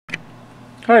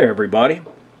Hi everybody.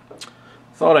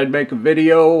 Thought I'd make a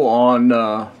video on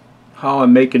how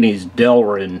I'm making these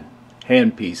Delrin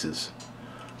handpieces.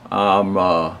 I'm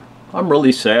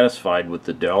really satisfied with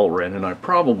the Delrin, and I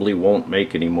probably won't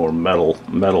make any more metal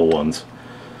ones.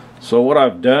 So what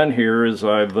I've done here is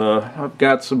I've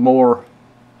got some more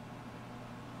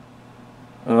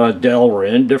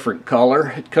Delrin, different color.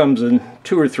 It comes in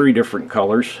 2 or 3 different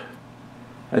colors.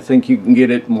 I think you can get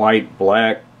it in white,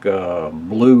 black,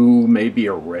 blue, maybe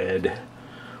a red.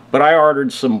 But I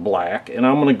ordered some black, and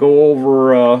I'm going to go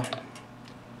over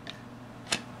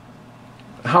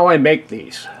how I make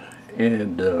these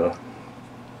and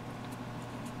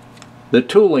the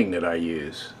tooling that I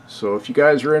use. So if you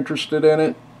guys are interested in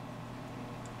it,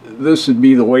 this would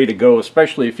be the way to go,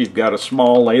 especially if you've got a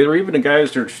small lathe, or even the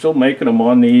guys that are still making them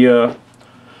on the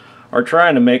are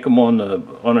trying to make them on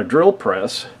a drill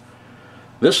press.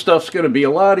 This stuff's going to be a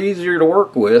lot easier to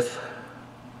work with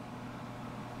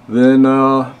than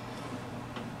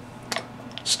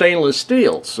stainless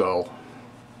steel. So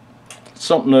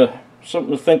something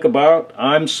to think about.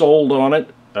 I'm sold on it.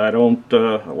 I don't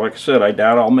like I said, I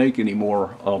doubt I'll make any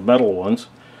more metal ones.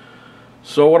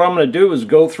 So what I'm going to do is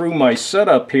go through my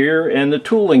setup here and the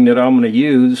tooling that I'm going to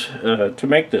use to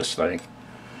make this thing.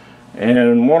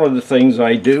 And one of the things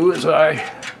I do is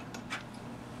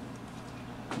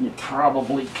you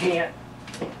probably can't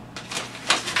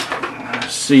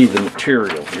see the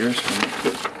material here, so I'm going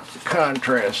to put the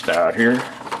contrast out here.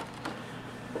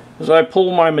 As I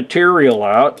pull my material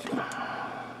out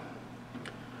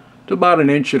to about 1.25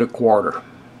 inches.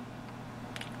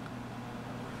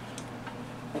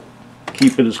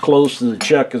 Keep it as close to the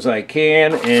chuck as I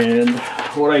can, and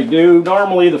what I do,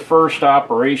 normally the first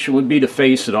operation would be to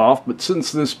face it off, but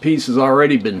since this piece has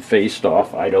already been faced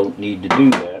off, I don't need to do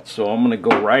that. So I'm going to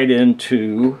go right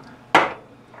into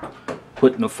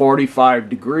putting a 45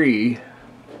 degree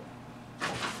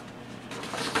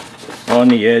on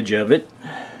the edge of it,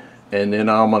 and then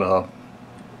I'm going to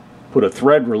put a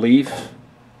thread relief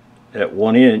at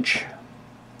 1 inch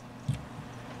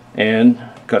and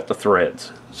cut the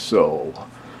threads. So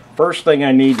first thing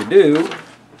I need to do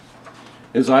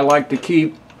is I like to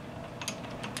keep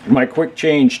my quick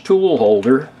change tool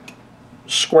holder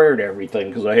square to everything,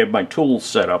 because I have my tools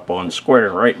set up on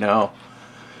square. Right now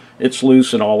it's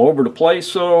loose and all over the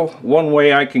place, so one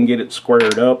way I can get it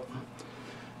squared up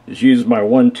is use my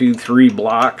 1, 2, 3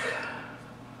 block,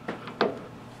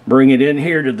 bring it in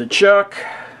here to the chuck,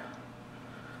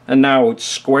 and now it's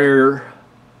square,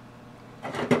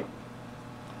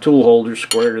 tool holder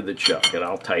square to the chuck, and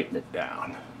I'll tighten it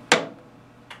down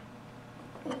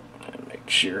and make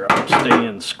sure I'm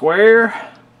staying square.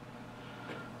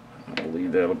 I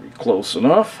believe that'll be close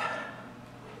enough.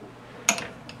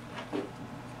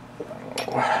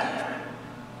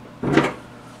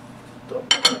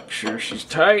 Make sure she's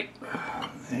tight,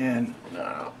 and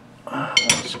now I'll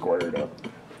square it up.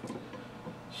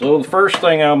 So the first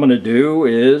thing I'm going to do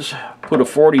is put a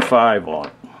 45 on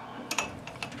it.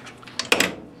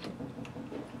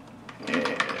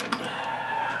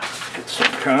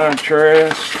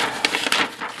 Contrast.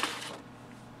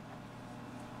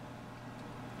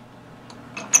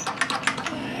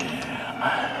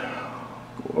 And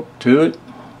go up to it.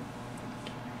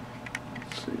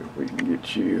 Let's see if we can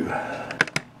get you a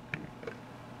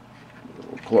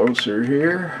little closer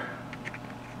here.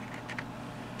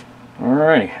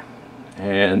 Alright,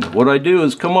 and what I do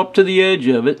is come up to the edge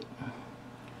of it,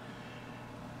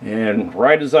 and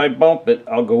right as I bump it,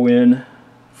 I'll go in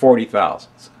 40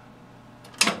 thousandths.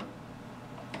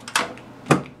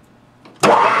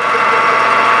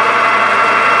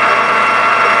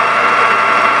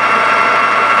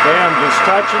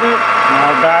 Touching it, and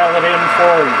I'll dial it in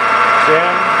 40,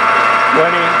 10,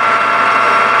 20,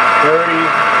 30,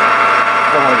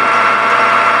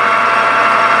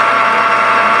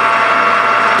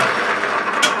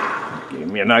 40. Give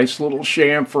me a nice little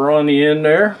chamfer on the end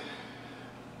there.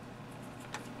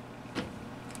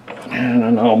 And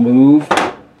then I'll move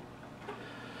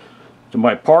to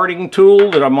my parting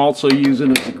tool that I'm also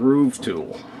using as a groove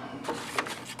tool.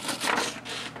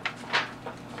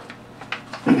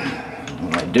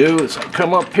 Do is I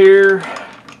come up here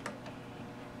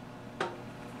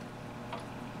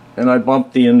and I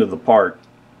bump the end of the part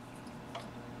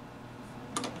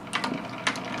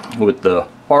with the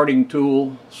parting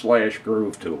tool /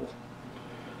 groove tool.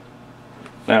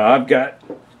 Now I've got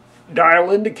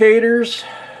dial indicators.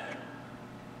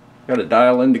 Got a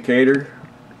dial indicator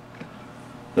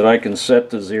that I can set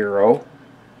to 0.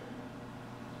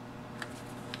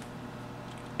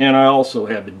 And I also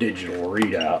have a digital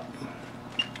readout.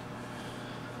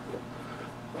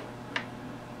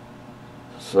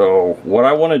 So what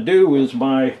I want to do is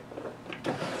my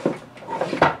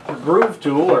groove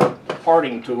tool or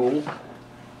parting tool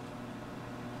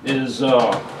is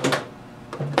almost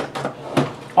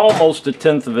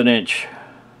 1/10 of an inch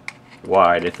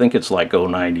wide. I think it's like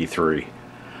 0.93,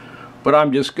 but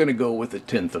I'm just going to go with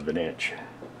 1/10 of an inch.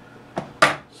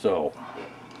 So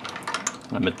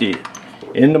I'm at the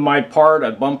end of my part.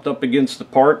 I bumped up against the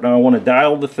part. Now I want to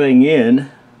dial the thing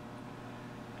in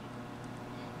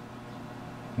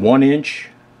 1 inch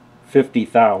 50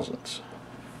 thousandths.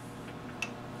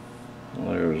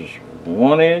 There's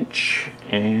 1 inch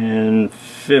and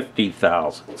 50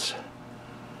 thousandths.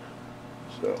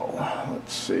 So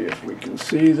let's see if we can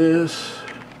see this.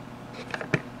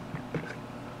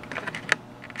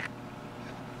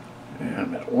 And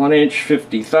I'm at 1 inch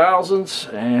 50 thousandths,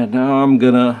 and now I'm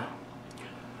gonna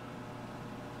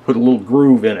put a little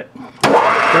groove in it.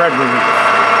 Thread relief.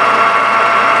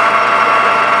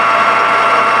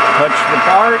 Touch the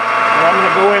part, and I'm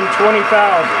gonna go in 20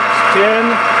 thousandths. 10,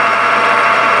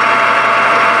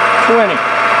 20.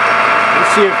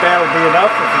 Let's see if that'll be enough.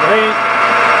 If it ain't,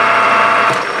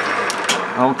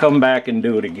 I'll come back and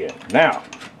do it again. Now,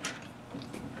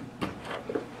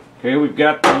 okay, we've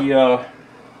got the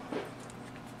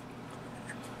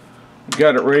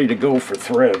got it ready to go for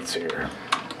threads here.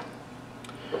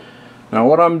 Now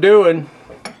what I'm doing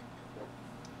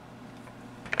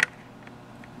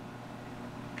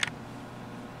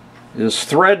is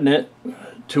threading it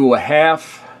to a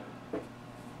half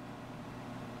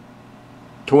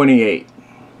 28.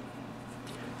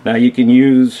 Now you can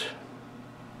use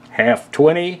half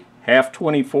 20, half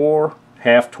 24,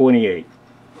 half 28.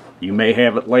 You may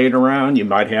have it laying around, you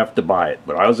might have to buy it.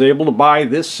 But I was able to buy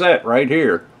this set right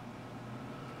here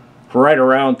for right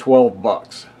around 12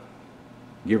 bucks,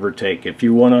 give or take. If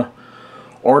you want to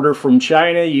order from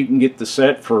China, you can get the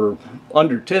set for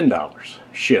under $10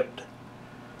 shipped.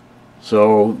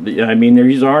 So, I mean,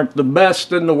 these aren't the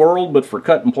best in the world, but for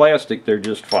cutting plastic, they're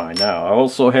just fine. Now, I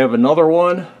also have another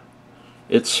one.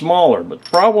 It's smaller, but the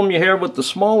problem you have with the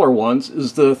smaller ones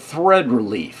is the thread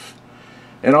relief.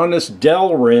 And on this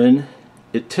Delrin,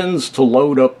 it tends to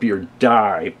load up your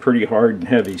die pretty hard and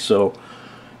heavy, so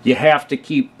you have to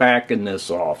keep backing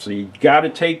this off. So you got to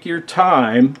take your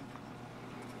time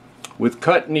with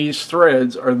cutting these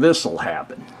threads, or this will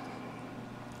happen.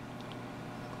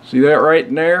 See that right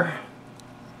in there?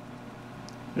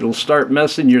 It'll start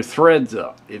messing your threads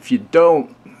up. If you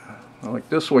don't, like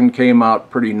this one came out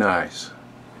pretty nice.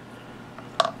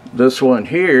 This one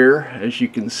here, as you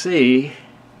can see,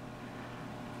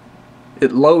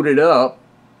 it loaded up,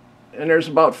 and there's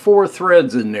about 4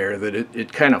 threads in there that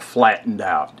it kind of flattened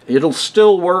out. It'll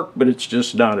still work, but it's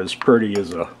just not as pretty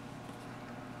as a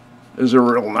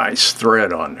real nice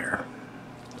thread on there.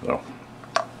 So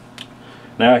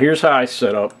now here's how I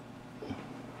set up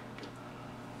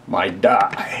my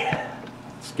die.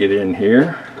 Let's get in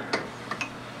here.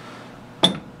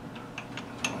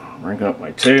 Bring up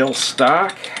my tail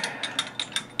stock,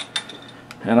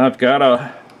 and I've got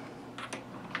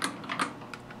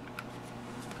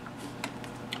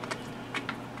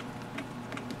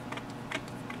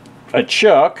a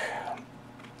chuck,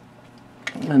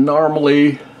 and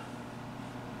normally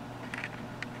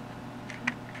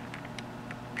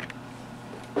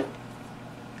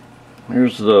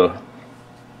here's the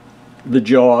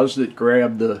jaws that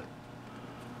grab the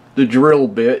drill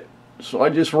bit, so I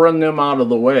just run them out of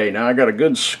the way. Now I got a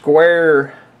good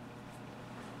square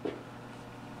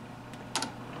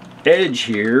edge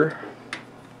here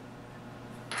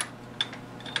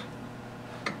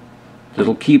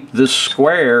that'll keep this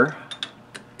square.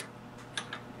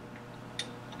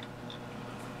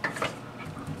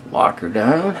 Lock her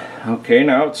down. Okay,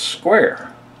 now it's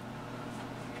square.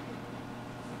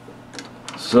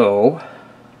 So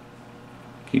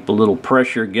keep a little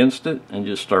pressure against it and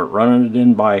just start running it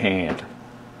in by hand.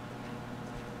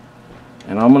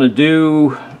 And I'm going to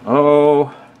do,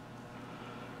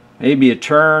 maybe a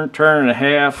turn and a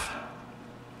half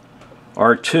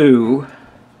or 2,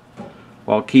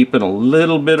 while keeping a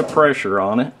little bit of pressure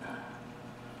on it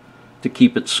to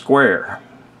keep it square.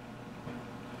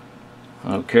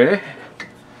 Okay,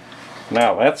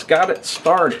 now that's got it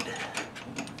started.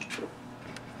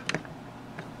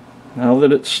 Now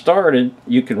that it's started,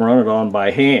 you can run it on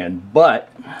by hand, but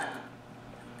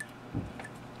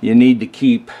you need to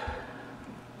keep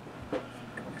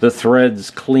the threads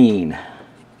clean.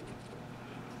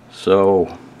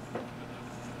 So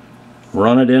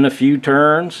run it in a few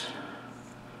turns,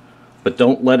 but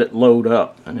don't let it load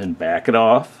up, and then back it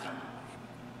off.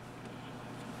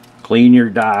 Clean your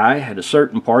die. At a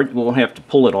certain part, you won't have to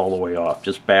pull it all the way off.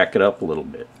 Just back it up a little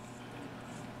bit.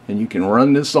 And you can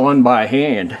run this on by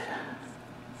hand.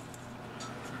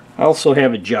 I also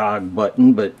have a jog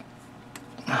button, but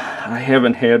I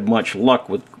haven't had much luck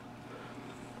with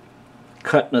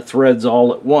cutting the threads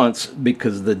all at once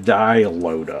because the die will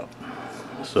load up.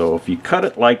 So if you cut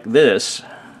it like this,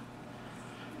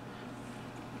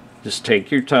 just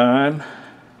take your time.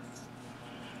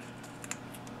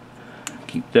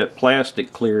 Keep that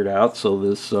plastic cleared out so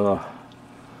this so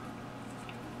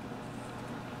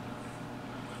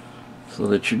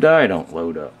that your die don't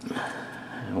load up.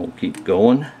 And we'll keep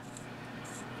going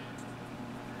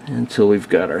until we've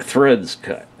got our threads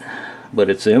cut. But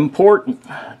it's important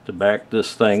to back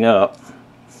this thing up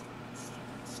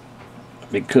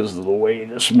because of the way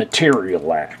this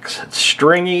material acts. It's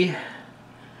stringy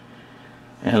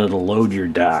and it'll load your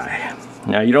die.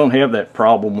 Now you don't have that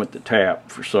problem with the tap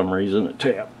for some reason. The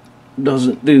tap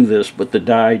doesn't do this, but the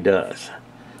die does.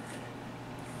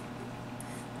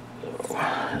 So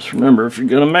just remember, if you're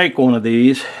going to make one of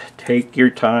these, take your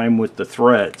time with the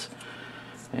threads.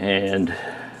 And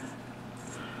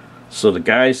so the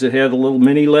guys that have the little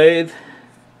mini lathe,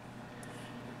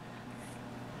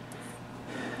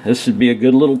 this would be a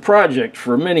good little project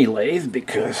for a mini lathe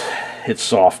because it's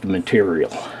soft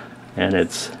material and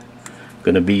it's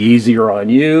going to be easier on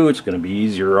you, it's going to be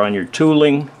easier on your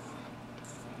tooling,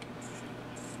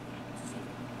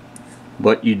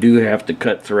 but you do have to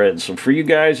cut threads. So for you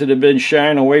guys that have been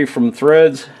shying away from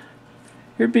threads,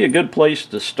 here'd be a good place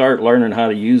to start learning how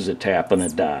to use a tap and a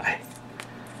die.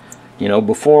 You know,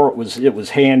 before it was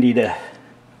handy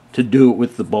to do it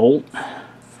with the bolt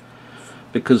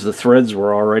because the threads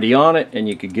were already on it and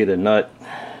you could get a nut.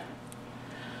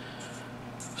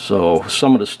 So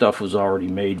some of the stuff was already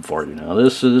made for you. Now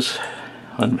this is,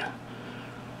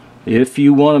 if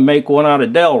you want to make one out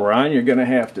of Delrin, you're going to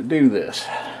have to do this.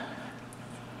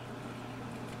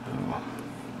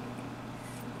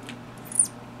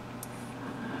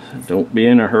 So don't be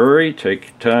in a hurry. Take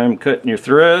your time cutting your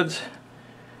threads,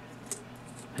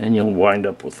 and you'll wind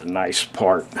up with a nice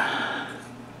part.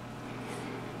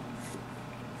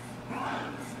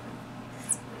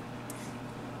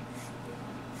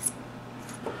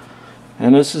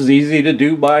 And this is easy to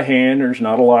do by hand. There's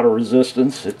not a lot of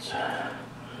resistance.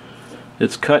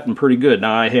 It's cutting pretty good.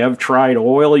 Now I have tried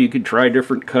oil. You could try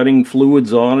different cutting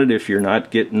fluids on it if you're not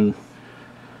getting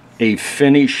a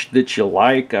finish that you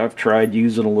like. I've tried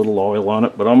using a little oil on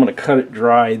it, but I'm going to cut it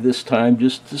dry this time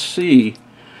just to see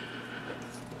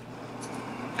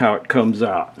how it comes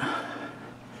out. I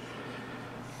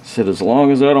said as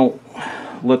long as I don't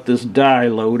let this die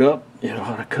load up, it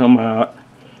ought to come out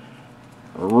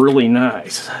really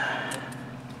nice.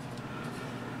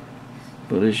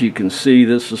 But as you can see,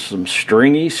 this is some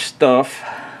stringy stuff,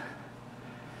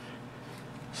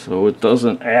 so it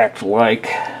doesn't act like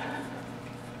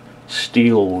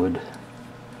steel would.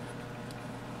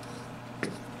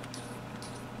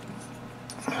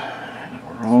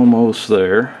 We're almost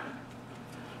there.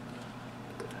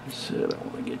 I said I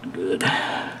want to get good.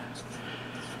 I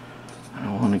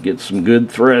want to get some good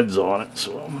threads on it,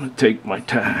 so I'm going to take my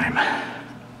time.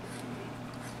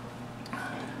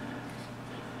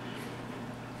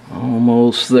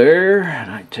 Almost there,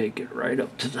 and I take it right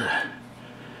up to the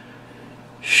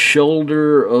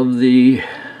shoulder of the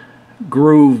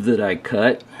groove that I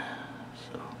cut.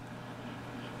 So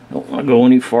don't want to go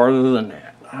any farther than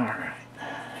that. Alright.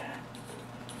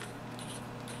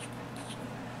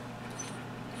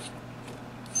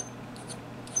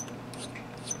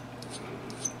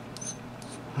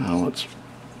 Now let's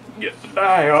get the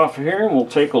die off here and we'll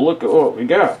take a look at what we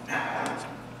got.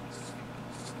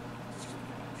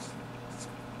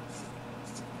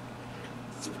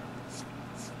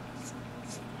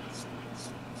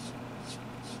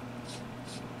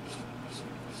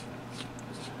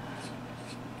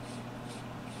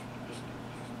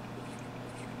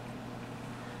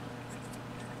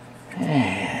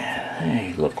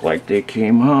 They look like they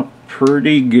came up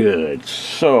pretty good.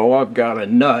 So I've got a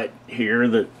nut here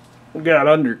that got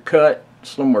undercut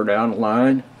somewhere down the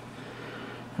line.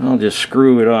 I'll just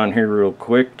screw it on here real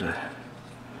quick to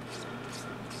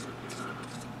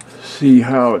see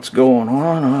how it's going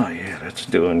on. Oh yeah, that's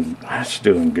doing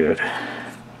good.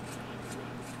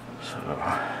 So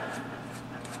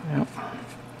yep.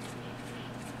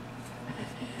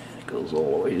 It goes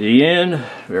all the way to the end.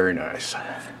 Very nice.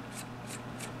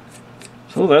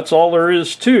 So that's all there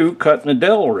is to cutting a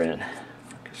Delrin.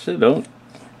 Like I said, don't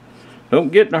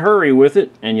get in a hurry with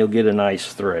it, and you'll get a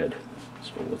nice thread.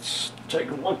 So let's take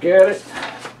a look at it.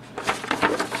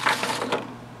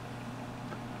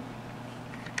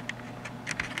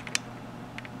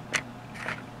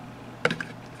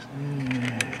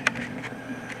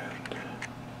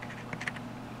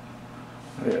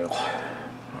 Well,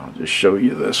 I'll just show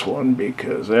you this one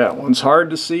because that one's hard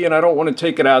to see and I don't want to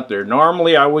take it out there.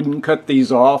 Normally I wouldn't cut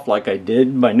these off like I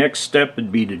did. My next step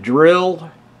would be to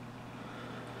drill,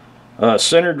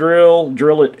 center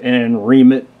drill it and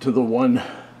ream it to the 1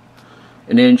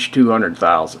 inch 200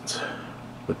 thousandths.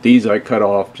 But these I cut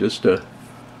off just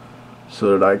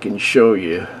so that I can show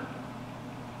you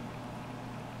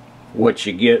what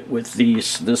you get with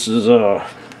these. This is a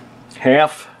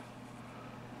half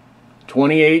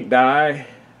 28 die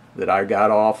that I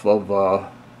got off of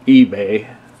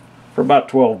eBay for about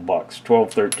 12 bucks,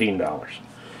 $13.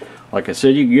 Like I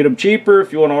said, you can get them cheaper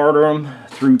if you want to order them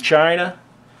through China.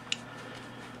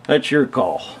 That's your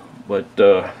call.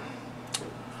 But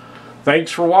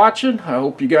thanks for watching. I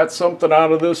hope you got something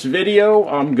out of this video.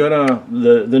 I'm gonna,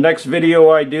 the next video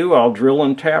I do, I'll drill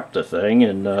and tap the thing,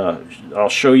 and I'll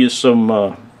show you some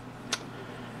of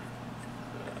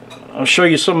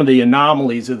the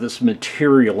anomalies of this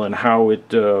material and how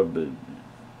it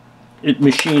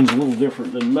machines a little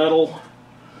different than metal.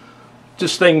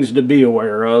 Just things to be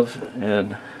aware of,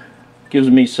 and gives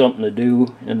me something to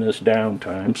do in this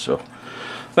downtime. So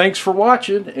thanks for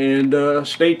watching, and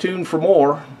stay tuned for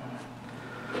more.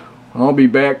 I'll be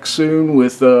back soon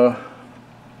with the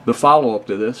follow-up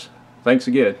to this. Thanks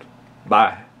again.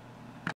 Bye.